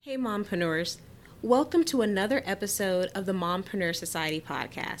Hey mompreneurs, welcome to another episode of the Mompreneur Society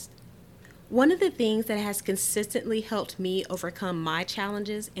podcast. One of the things that has consistently helped me overcome my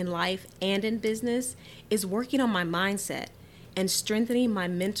challenges in life and in business is working on my mindset and strengthening my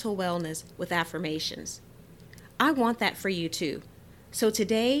mental wellness with affirmations. I want that for you too. So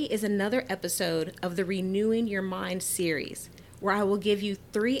today is another episode of the Renewing Your Mind series, where I will give you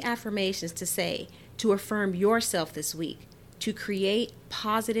 3 affirmations to say to affirm yourself this week, to create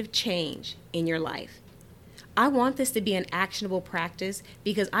positive change in your life. I want this to be an actionable practice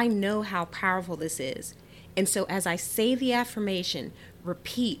because I know how powerful this is. And so as I say the affirmation,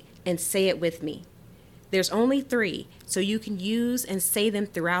 repeat and say it with me. There's only 3, so you can use and say them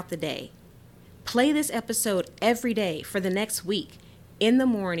throughout the day. Play this episode every day for the next week, in the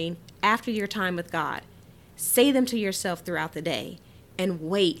morning, after your time with God. Say them to yourself throughout the day. And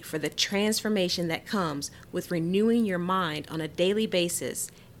wait for the transformation that comes with renewing your mind on a daily basis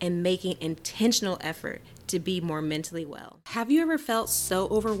and making intentional effort to be more mentally well. Have you ever felt so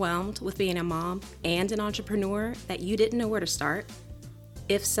overwhelmed with being a mom and an entrepreneur that you didn't know where to start?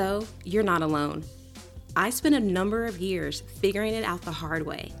 If so, you're not alone. I spent a number of years figuring it out the hard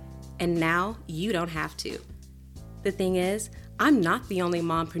way, and now you don't have to. The thing is, I'm not the only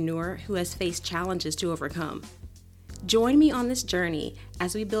mompreneur who has faced challenges to overcome. Join me on this journey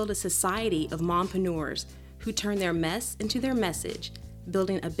as we build a society of mompreneurs who turn their mess into their message,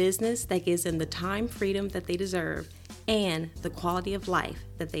 building a business that gives them the time freedom that they deserve and the quality of life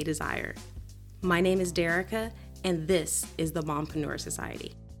that they desire. My name is Derica, and this is the Mompreneur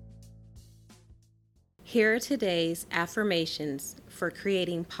Society. Here are today's affirmations for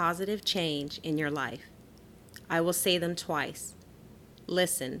creating positive change in your life. I will say them twice.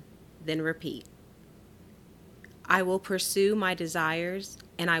 Listen, then repeat. I will pursue my desires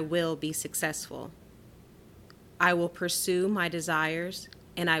and I will be successful. I will pursue my desires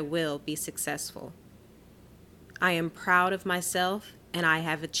and I will be successful. I am proud of myself and I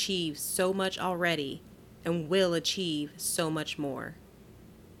have achieved so much already and will achieve so much more.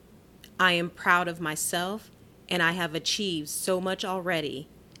 I am proud of myself and I have achieved so much already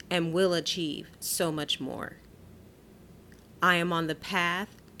and will achieve so much more. I am on the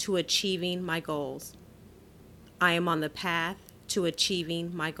path to achieving my goals. I am on the path to achieving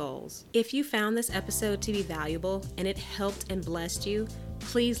my goals. If you found this episode to be valuable and it helped and blessed you,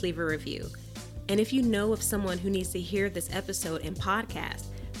 please leave a review. And if you know of someone who needs to hear this episode and podcast,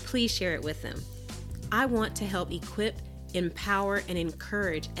 please share it with them. I want to help equip, empower, and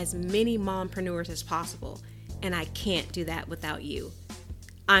encourage as many mompreneurs as possible, and I can't do that without you.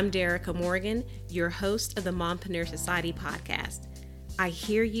 I'm Derica Morgan, your host of the Mompreneur Society podcast. I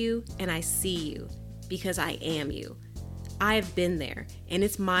hear you and I see you, because I am you. I have been there, and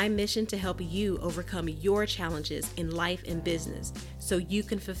it's my mission to help you overcome your challenges in life and business so you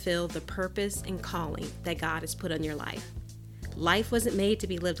can fulfill the purpose and calling that God has put on your life. Life wasn't made to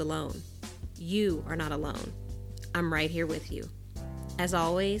be lived alone. You are not alone. I'm right here with you. As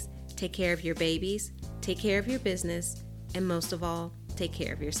always, take care of your babies, take care of your business, and most of all, take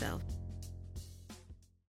care of yourself.